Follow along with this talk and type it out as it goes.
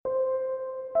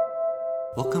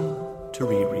Welcome to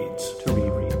Rereads.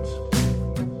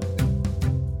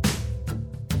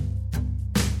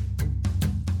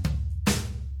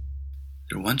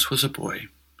 There once was a boy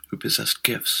who possessed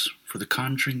gifts for the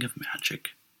conjuring of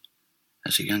magic.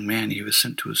 As a young man, he was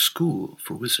sent to a school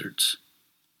for wizards.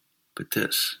 But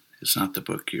this is not the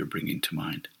book you're bringing to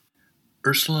mind.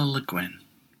 Ursula Le Guin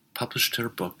published her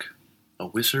book, A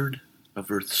Wizard of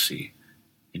Earthsea,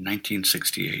 in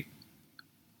 1968.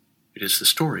 It is the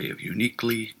story of a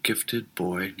uniquely gifted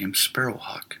boy named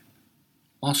Sparrowhawk,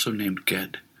 also named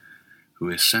Ged, who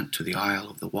is sent to the Isle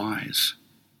of the Wise,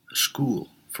 a school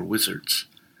for wizards,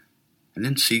 and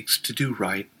then seeks to do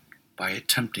right by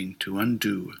attempting to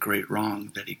undo a great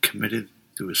wrong that he committed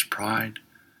through his pride,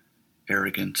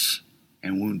 arrogance,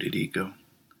 and wounded ego,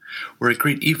 where a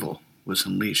great evil was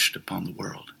unleashed upon the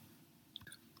world.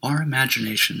 Our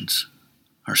imaginations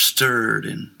are stirred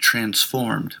and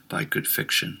transformed by good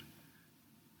fiction.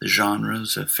 The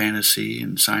genres of fantasy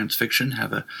and science fiction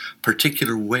have a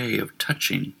particular way of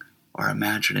touching our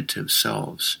imaginative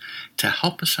selves to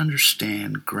help us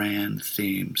understand grand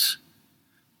themes: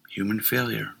 human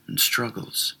failure and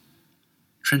struggles,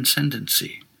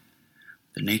 transcendency,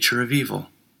 the nature of evil,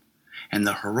 and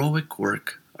the heroic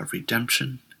work of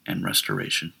redemption and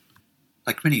restoration.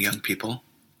 Like many young people,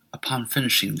 upon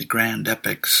finishing the grand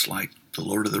epics like The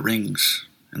Lord of the Rings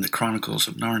and the Chronicles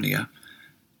of Narnia,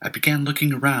 I began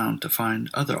looking around to find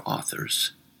other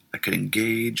authors that could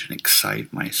engage and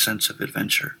excite my sense of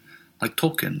adventure, like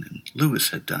Tolkien and Lewis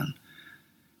had done.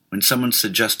 When someone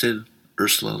suggested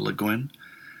Ursula Le Guin,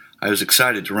 I was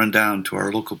excited to run down to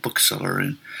our local bookseller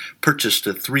and purchased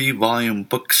a 3-volume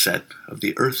book set of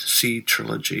the Earthsea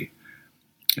trilogy.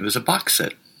 It was a box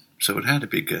set, so it had to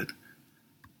be good.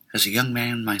 As a young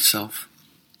man myself,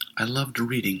 I loved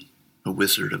reading A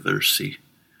Wizard of Earthsea.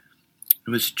 It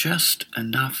was just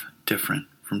enough different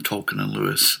from Tolkien and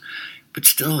Lewis, but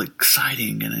still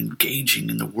exciting and engaging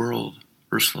in the world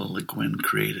Ursula Le Guin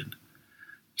created.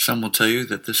 Some will tell you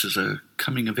that this is a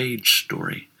coming-of-age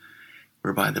story,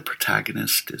 whereby the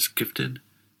protagonist is gifted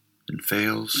and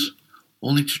fails,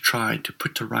 only to try to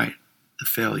put to right the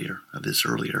failure of his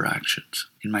earlier actions.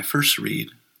 In my first read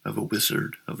of A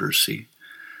Wizard of Earthsea,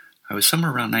 I was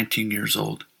somewhere around 19 years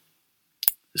old,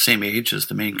 the same age as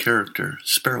the main character,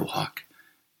 Sparrowhawk,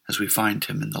 as we find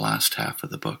him in the last half of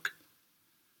the book.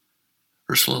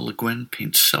 Ursula Le Guin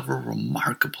paints several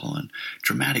remarkable and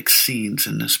dramatic scenes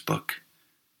in this book,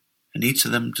 and each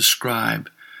of them describe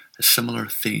a similar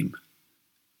theme: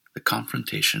 the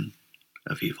confrontation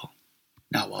of evil.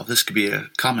 Now, while this could be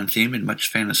a common theme in much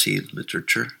fantasy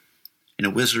literature, in A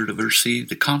Wizard of Earthsea,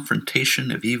 the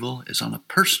confrontation of evil is on a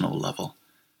personal level,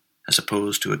 as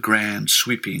opposed to a grand,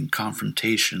 sweeping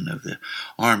confrontation of the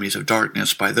armies of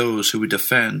darkness by those who would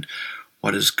defend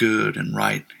what is good and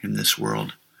right in this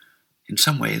world. In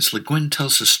some ways, Le Guin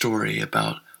tells a story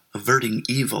about averting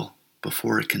evil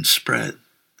before it can spread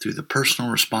through the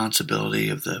personal responsibility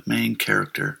of the main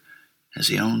character as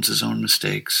he owns his own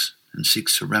mistakes and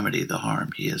seeks to remedy the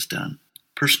harm he has done.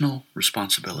 Personal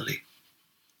responsibility.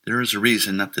 There is a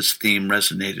reason that this theme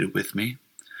resonated with me.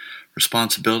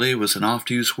 Responsibility was an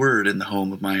oft-used word in the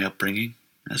home of my upbringing,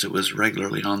 as it was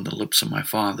regularly on the lips of my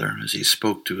father as he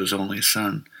spoke to his only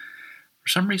son. For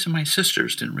some reason, my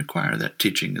sisters didn't require that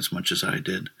teaching as much as I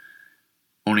did.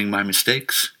 Owning my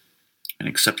mistakes and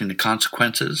accepting the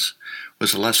consequences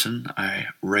was a lesson I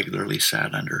regularly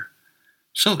sat under.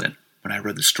 So then, when I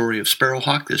read the story of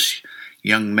Sparrowhawk, this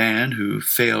young man who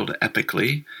failed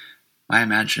epically, my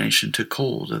imagination took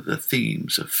hold of the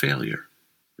themes of failure,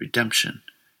 redemption,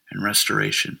 and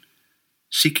restoration,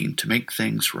 seeking to make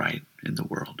things right in the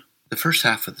world. The first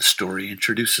half of the story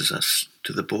introduces us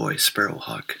to the boy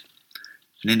Sparrowhawk,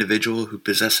 an individual who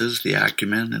possesses the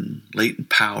acumen and latent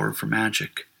power for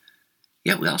magic.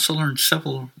 Yet we also learn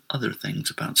several other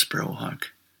things about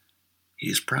Sparrowhawk. He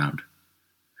is proud,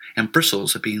 and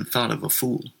bristles at being thought of a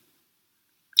fool.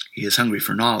 He is hungry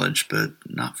for knowledge, but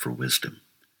not for wisdom.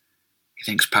 He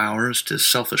thinks power is to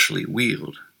selfishly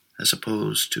wield, as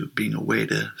opposed to being a way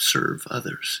to serve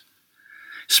others.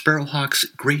 Sparrowhawk's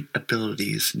great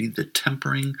abilities need the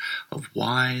tempering of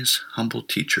wise, humble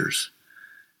teachers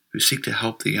who seek to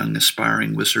help the young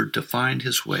aspiring wizard to find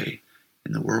his way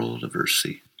in the world of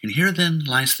Earthsea. And here then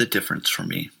lies the difference for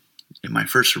me in my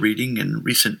first reading and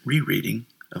recent rereading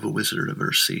of A Wizard of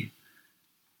Earthsea.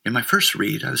 In my first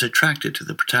read, I was attracted to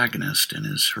the protagonist and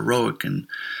his heroic and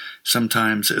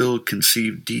sometimes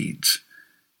ill-conceived deeds.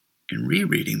 In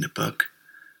rereading the book,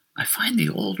 I find the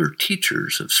older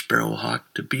teachers of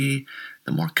Sparrowhawk to be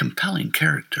the more compelling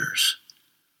characters.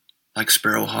 Like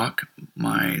Sparrowhawk,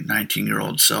 my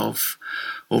 19-year-old self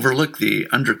overlooked the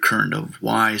undercurrent of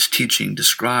wise teaching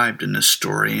described in this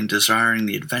story and desiring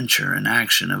the adventure and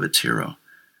action of its hero.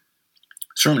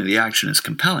 Certainly the action is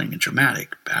compelling and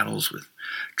dramatic, battles with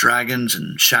dragons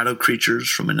and shadow creatures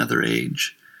from another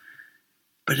age.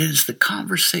 But it is the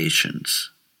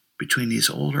conversations between these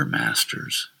older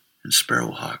masters and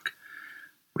Sparrowhawk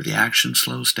where the action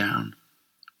slows down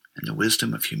and the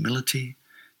wisdom of humility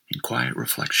and quiet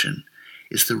reflection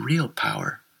is the real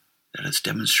power that is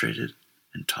demonstrated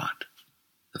and taught.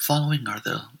 The following are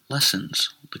the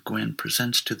lessons Le Guin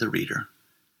presents to the reader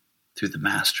through the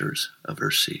masters of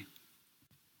Earthsea.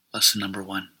 Lesson number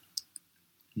 1.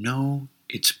 Know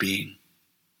its being,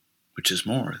 which is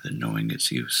more than knowing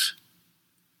its use.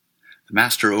 The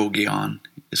Master Guin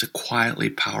is a quietly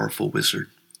powerful wizard.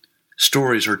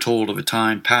 Stories are told of a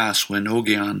time past when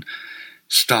Guin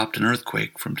stopped an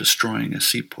earthquake from destroying a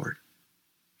seaport.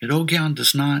 Yet Guin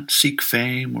does not seek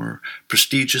fame or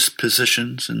prestigious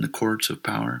positions in the courts of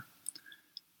power.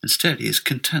 Instead, he is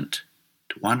content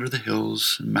to wander the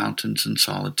hills and mountains in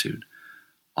solitude,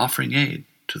 offering aid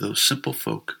to those simple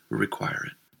folk who require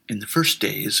it. In the first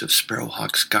days of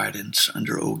Sparrowhawk's guidance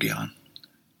under Guin,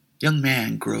 young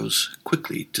man grows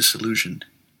quickly disillusioned.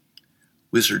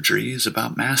 Wizardry is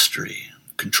about mastery,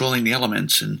 controlling the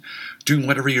elements and doing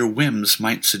whatever your whims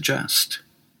might suggest.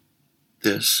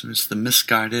 This is the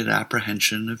misguided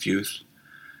apprehension of youth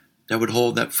that would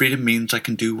hold that freedom means I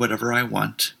can do whatever I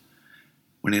want,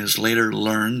 when it is later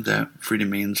learned that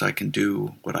freedom means I can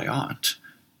do what I ought,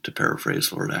 to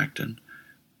paraphrase Lord Acton.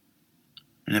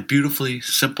 In a beautifully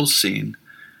simple scene,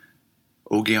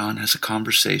 Guin has a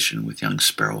conversation with young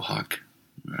Sparrowhawk,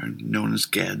 known as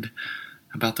Ged,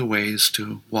 about the ways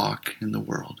to walk in the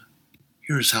world.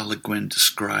 Here is how Le Guin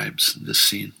describes this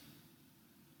scene.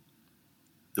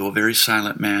 Though a very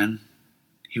silent man,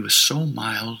 he was so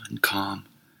mild and calm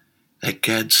that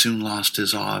Ged soon lost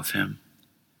his awe of him.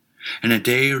 In a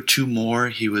day or two more,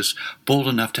 he was bold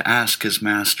enough to ask his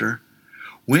master,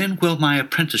 "When will my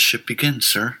apprenticeship begin,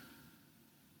 sir?"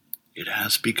 "It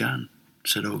has begun,"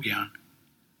 said Guin.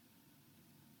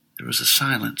 There was a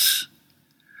silence,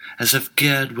 as if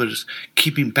Ged was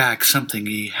keeping back something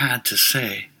he had to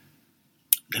say.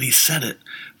 Then he said it,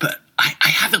 "But I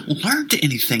haven't learned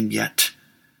anything yet."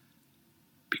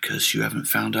 "Because you haven't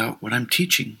found out what I'm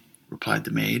teaching," replied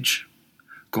the mage,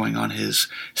 going on his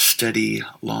steady,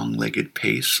 long-legged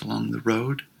pace along the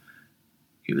road.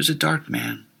 He was a dark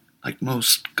man, like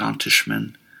most Gauntish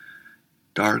men,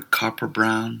 dark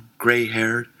copper-brown,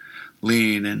 gray-haired,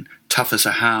 lean and tough as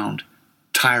a hound,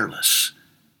 tireless.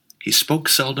 He spoke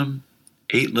seldom,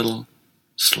 ate little,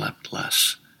 slept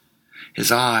less.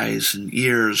 His eyes and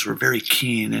ears were very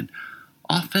keen, and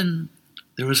often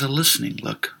there was a listening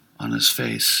look on his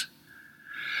face.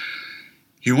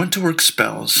 "You want to work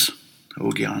spells,"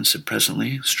 Guin said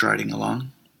presently, striding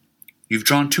along. "You've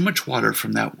drawn too much water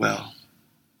from that well.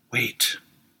 Wait.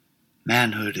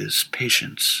 Manhood is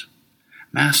patience.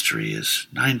 Mastery is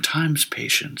 9 times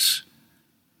patience.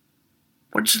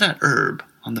 What is that herb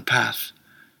on the path?"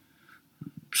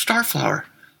 "Starflower."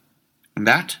 "And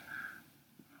that?"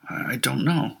 "I don't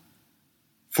know."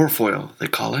 "Forefoil, they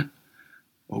call it."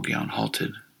 Guin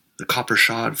halted, the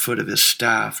copper-shod foot of his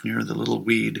staff near the little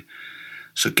weed.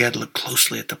 So Ged looked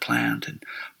closely at the plant and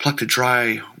plucked a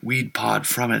dry weed pod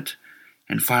from it,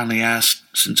 and finally asked,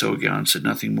 since Guin said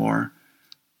nothing more,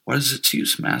 "What is its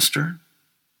use, master?"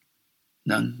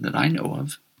 "None that I know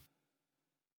of."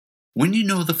 "When you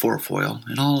know the forefoil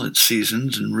in all its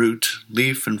seasons and root,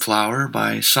 leaf, and flower,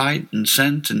 by sight and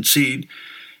scent and seed,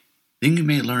 then you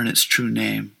may learn its true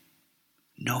name,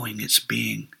 knowing its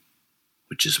being,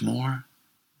 which is more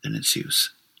than its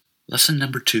use." Lesson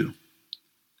number 2.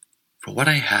 For what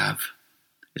I have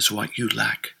is what you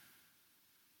lack.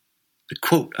 The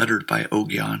quote uttered by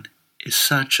Guin is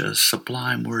such a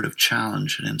sublime word of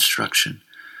challenge and instruction.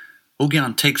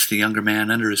 Guin takes the younger man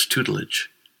under his tutelage.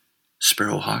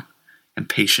 Sparrowhawk,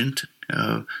 impatient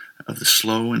of the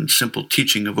slow and simple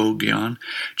teaching of Guin,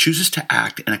 chooses to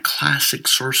act in a classic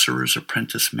sorcerer's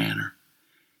apprentice manner.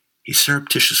 He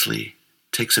surreptitiously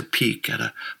takes a peek at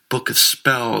a book of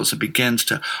spells and begins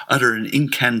to utter an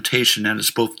incantation that is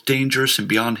both dangerous and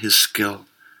beyond his skill.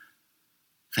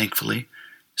 Thankfully,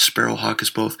 Sparrowhawk is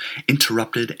both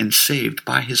interrupted and saved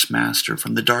by his master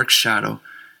from the dark shadow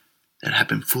that had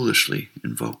been foolishly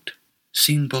invoked.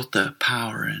 Seeing both the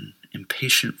power and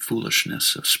impatient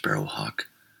foolishness of Sparrowhawk,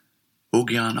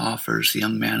 Guin offers the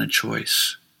young man a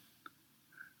choice.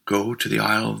 Go to the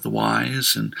Isle of the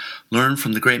Wise and learn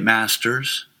from the great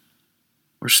masters,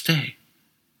 or stay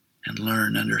and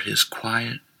learn under his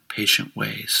quiet, patient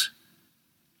ways.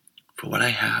 For what I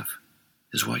have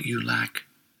is what you lack.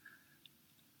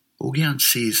 Guin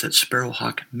sees that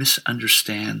Sparrowhawk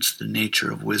misunderstands the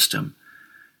nature of wisdom,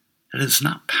 that it is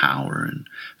not power and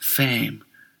fame.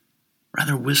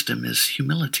 Rather, wisdom is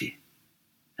humility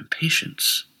and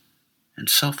patience and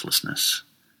selflessness.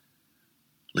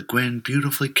 Guin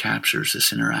beautifully captures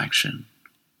this interaction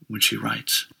when she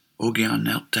writes, Guin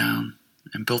knelt down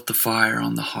and built the fire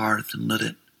on the hearth and lit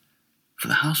it, for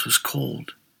the house was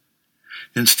cold.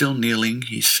 Then, still kneeling,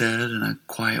 he said in a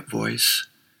quiet voice,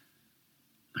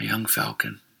 My young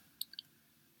falcon,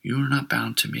 you are not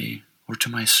bound to me or to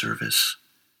my service.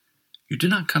 You did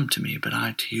not come to me, but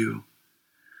I to you.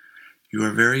 You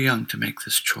are very young to make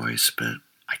this choice, but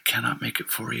I cannot make it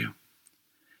for you.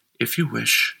 If you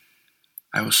wish,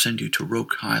 I will send you to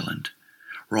Roke Island,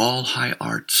 where all high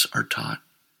arts are taught.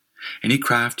 Any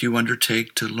craft you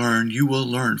undertake to learn, you will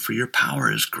learn, for your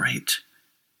power is great.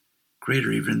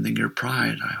 Greater even than your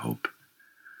pride, I hope.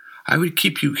 I would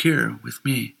keep you here with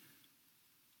me,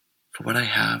 for what I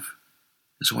have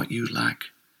is what you lack.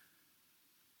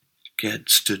 Ged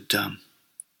stood dumb,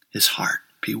 his heart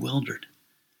bewildered.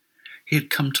 He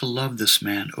had come to love this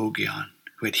man, Guin,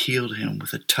 who had healed him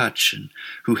with a touch and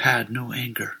who had no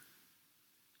anger.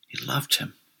 He loved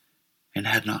him and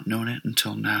had not known it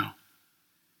until now.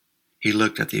 He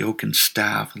looked at the oaken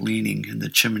staff leaning in the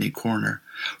chimney corner,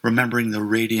 remembering the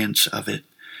radiance of it,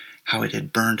 how it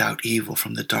had burned out evil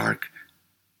from the dark,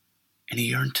 and he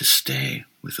yearned to stay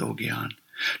with Guin,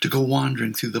 to go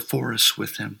wandering through the forests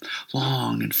with him,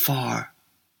 long and far,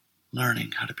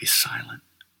 learning how to be silent.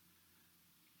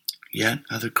 Yet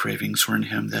other cravings were in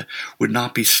him that would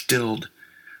not be stilled,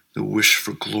 the wish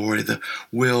for glory, the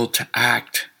will to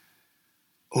act.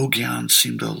 Guin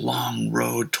seemed a long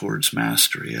road towards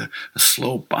mastery, a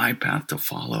slow bypath to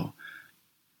follow,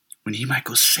 when he might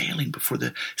go sailing before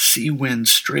the sea wind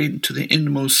straight into the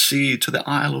inmost sea, to the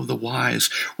Isle of the Wise,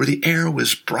 where the air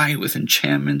was bright with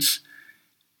enchantments,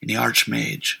 and the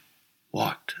archmage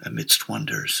walked amidst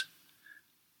wonders.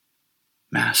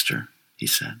 Master, he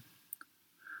said,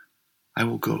 I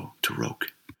will go to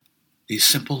Roke. These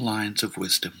simple lines of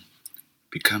wisdom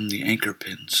become the anchor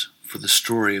pins for the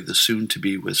story of the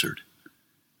soon-to-be wizard.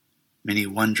 Many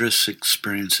wondrous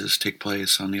experiences take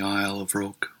place on the Isle of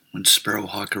Roke when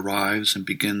Sparrowhawk arrives and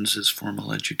begins his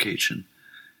formal education.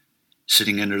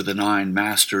 Sitting under the 9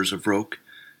 masters of Roke,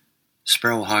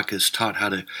 Sparrowhawk is taught how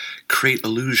to create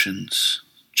illusions,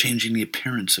 changing the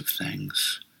appearance of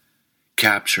things,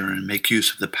 capture and make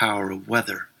use of the power of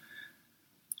weather,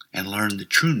 and learn the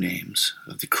true names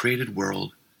of the created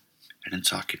world and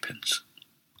its occupants.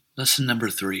 Lesson number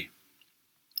 3.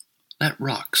 Let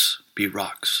rocks be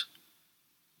rocks.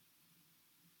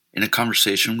 In a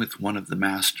conversation with one of the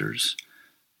masters,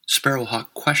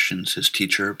 Sparrowhawk questions his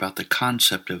teacher about the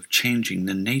concept of changing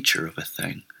the nature of a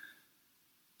thing.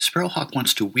 Sparrowhawk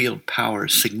wants to wield power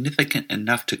significant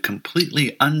enough to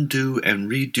completely undo and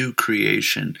redo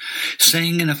creation,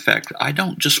 saying in effect, I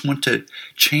don't just want to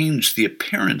change the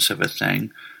appearance of a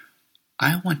thing,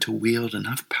 I want to wield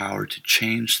enough power to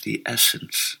change the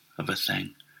essence of a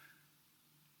thing.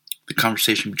 The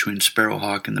conversation between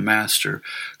Sparrowhawk and the master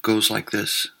goes like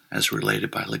this, as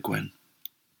related by Guin.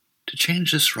 To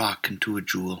change this rock into a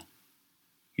jewel,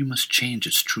 you must change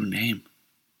its true name.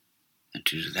 And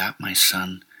to do that, my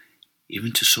son,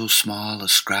 even to so small a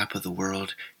scrap of the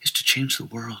world, is to change the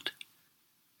world.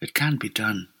 It can be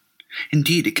done.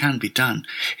 Indeed, it can be done.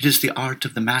 It is the art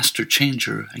of the master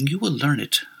changer, and you will learn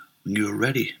it when you are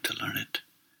ready to learn it.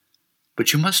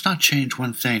 But you must not change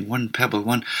one thing, one pebble,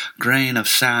 one grain of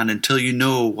sand, until you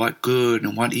know what good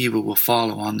and what evil will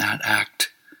follow on that act.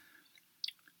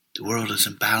 The world is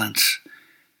in balance,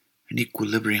 in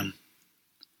equilibrium.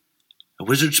 A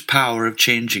wizard's power of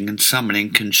changing and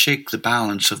summoning can shake the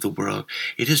balance of the world.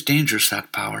 It is dangerous,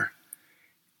 that power.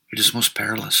 It is most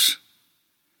perilous.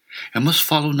 It must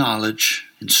follow knowledge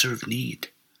and serve need.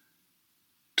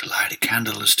 To light a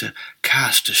candle is to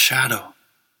cast a shadow.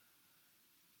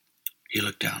 He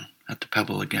looked down at the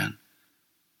pebble again.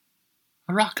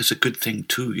 A rock is a good thing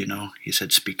too, he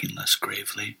said, speaking less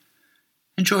gravely.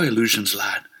 Enjoy illusions,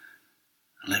 lad,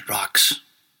 and let rocks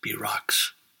be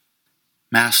rocks.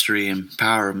 Mastery and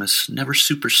power must never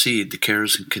supersede the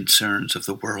cares and concerns of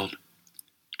the world.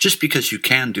 Just because you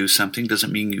can do something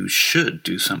doesn't mean you should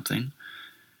do something.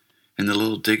 In the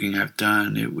little digging I've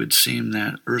done, it would seem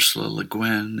that Ursula Le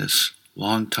Guin, this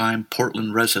long-time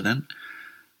Portland resident,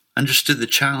 understood the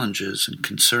challenges and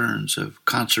concerns of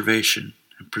conservation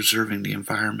and preserving the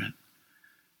environment.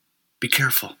 Be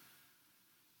careful.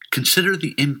 Consider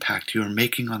the impact you are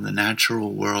making on the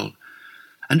natural world.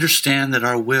 Understand that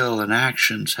our will and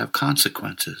actions have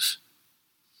consequences.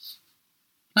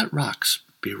 Let rocks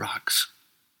be rocks.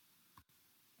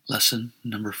 Lesson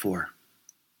number 4.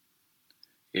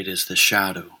 It is the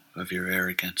shadow of your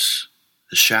arrogance,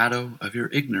 the shadow of your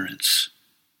ignorance,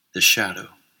 the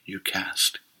shadow you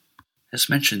cast. As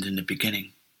mentioned in the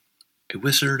beginning, A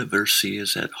Wizard of Earthsea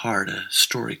is at heart a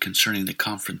story concerning the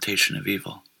confrontation of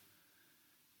evil.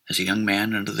 As a young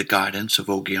man under the guidance of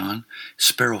Guin,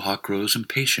 Sparrowhawk grows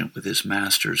impatient with his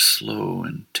master's slow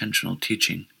and intentional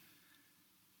teaching.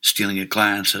 Stealing a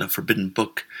glance at a forbidden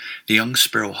book, the young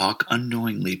Sparrowhawk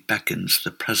unknowingly beckons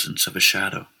the presence of a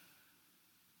shadow.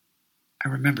 I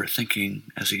remember thinking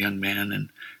as a young man, and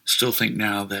still think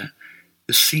now, that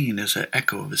this scene is an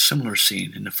echo of a similar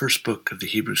scene in the first book of the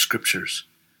Hebrew Scriptures.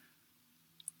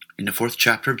 In the 4th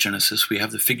chapter of Genesis, we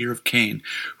have the figure of Cain,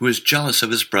 who is jealous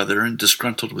of his brother and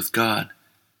disgruntled with God.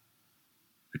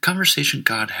 The conversation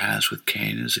God has with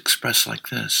Cain is expressed like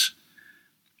this: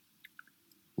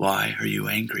 "Why are you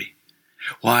angry?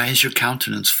 Why is your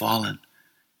countenance fallen?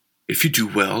 If you do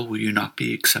well, will you not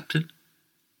be accepted?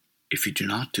 If you do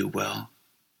not do well,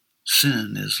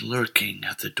 sin is lurking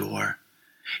at the door.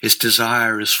 Its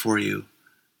desire is for you,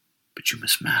 but you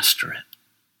must master it."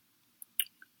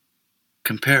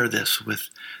 Compare this with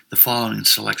the following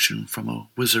selection from A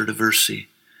Wizard of Earthsea.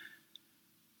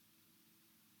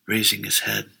 Raising his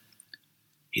head,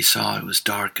 he saw it was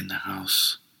dark in the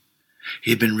house.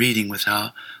 He had been reading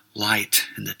without light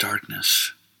in the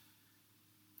darkness.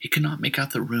 He could not make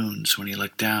out the runes when he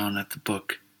looked down at the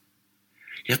book.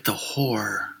 Yet the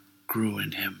horror grew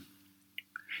in him,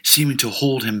 seeming to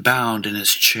hold him bound in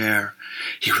his chair.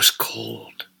 He was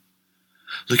cold.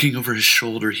 Looking over his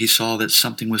shoulder, he saw that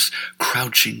something was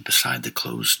crouching beside the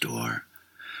closed door,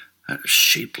 a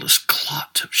shapeless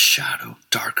clot of shadow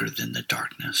darker than the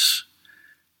darkness.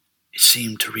 It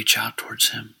seemed to reach out towards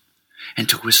him, and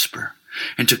to whisper,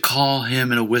 and to call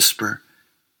him in a whisper,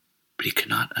 but he could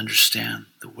not understand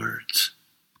the words.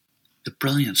 The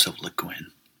brilliance of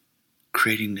Guin,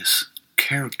 creating this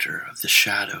character of the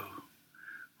shadow,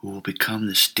 who will become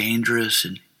this dangerous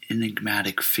and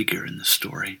enigmatic figure in the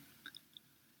story.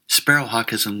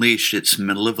 Sparrowhawk has unleashed its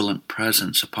malevolent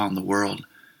presence upon the world.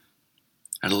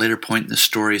 At a later point in the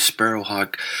story,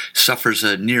 Sparrowhawk suffers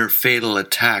a near-fatal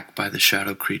attack by the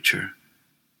shadow creature.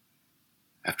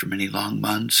 After many long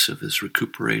months of his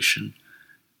recuperation,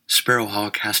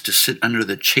 Sparrowhawk has to sit under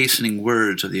the chastening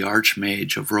words of the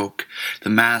Archmage of Roke, the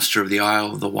master of the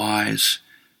Isle of the Wise.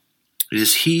 It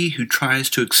is he who tries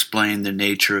to explain the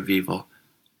nature of evil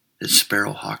that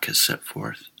Sparrowhawk has set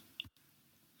forth.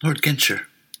 "Lord Genscher,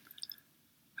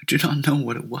 I do not know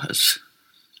what it was,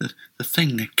 the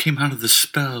thing that came out of the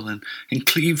spell and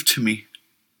cleaved to me.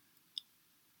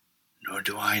 Nor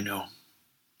do I know.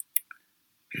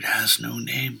 It has no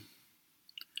name.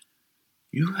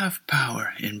 You have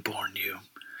power inborn you,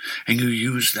 and you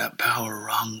used that power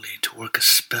wrongly to work a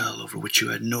spell over which you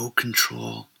had no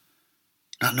control,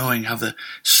 not knowing how the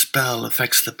spell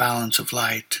affects the balance of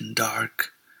light and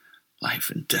dark, life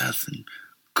and death, and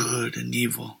good and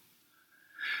evil.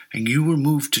 And you were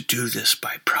moved to do this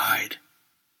by pride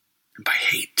and by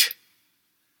hate.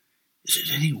 Is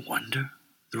it any wonder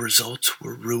the results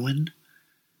were ruin?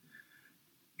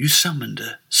 You summoned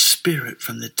a spirit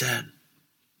from the dead,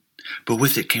 but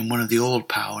with it came one of the old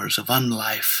powers of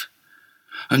unlife.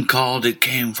 Uncalled, it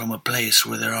came from a place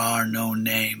where there are no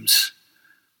names.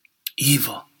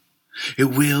 Evil. It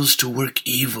wills to work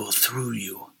evil through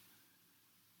you.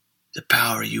 The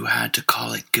power you had to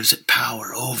call it gives it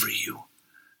power over you.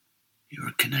 You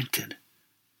are connected.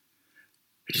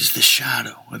 It is the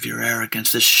shadow of your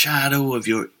arrogance, the shadow of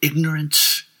your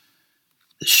ignorance,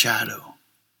 the shadow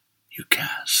you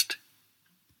cast.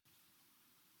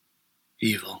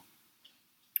 Evil.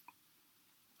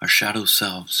 Our shadow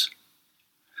selves.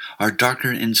 Our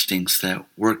darker instincts that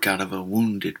work out of a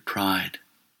wounded pride.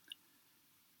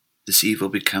 This evil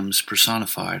becomes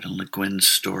personified in Guin's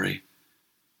story,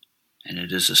 and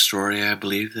it is a story, I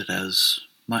believe, that has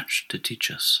much to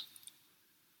teach us.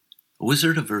 A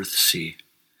Wizard of Earthsea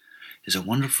is a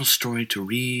wonderful story to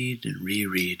read and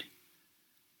reread.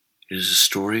 It is a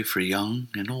story for young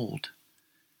and old,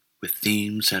 with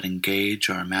themes that engage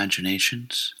our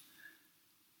imaginations,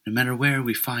 no matter where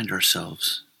we find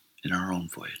ourselves in our own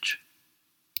voyage.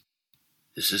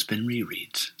 This has been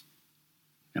Rereads,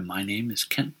 and my name is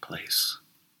Kent Place.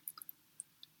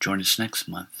 Join us next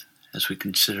month as we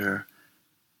consider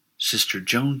Sister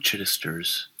Joan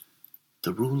Chittister's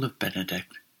The Rule of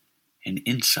Benedict, an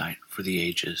Insight for the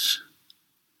Ages.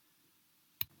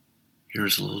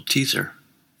 Here's a little teaser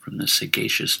from the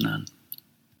sagacious nun.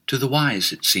 To the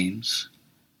wise, it seems,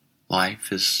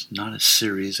 life is not a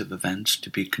series of events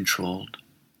to be controlled.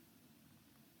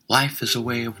 Life is a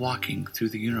way of walking through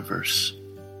the universe,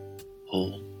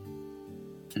 whole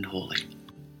and holy.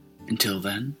 Until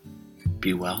then,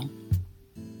 be well,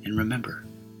 and remember,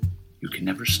 you can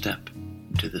never step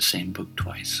into the same book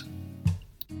twice.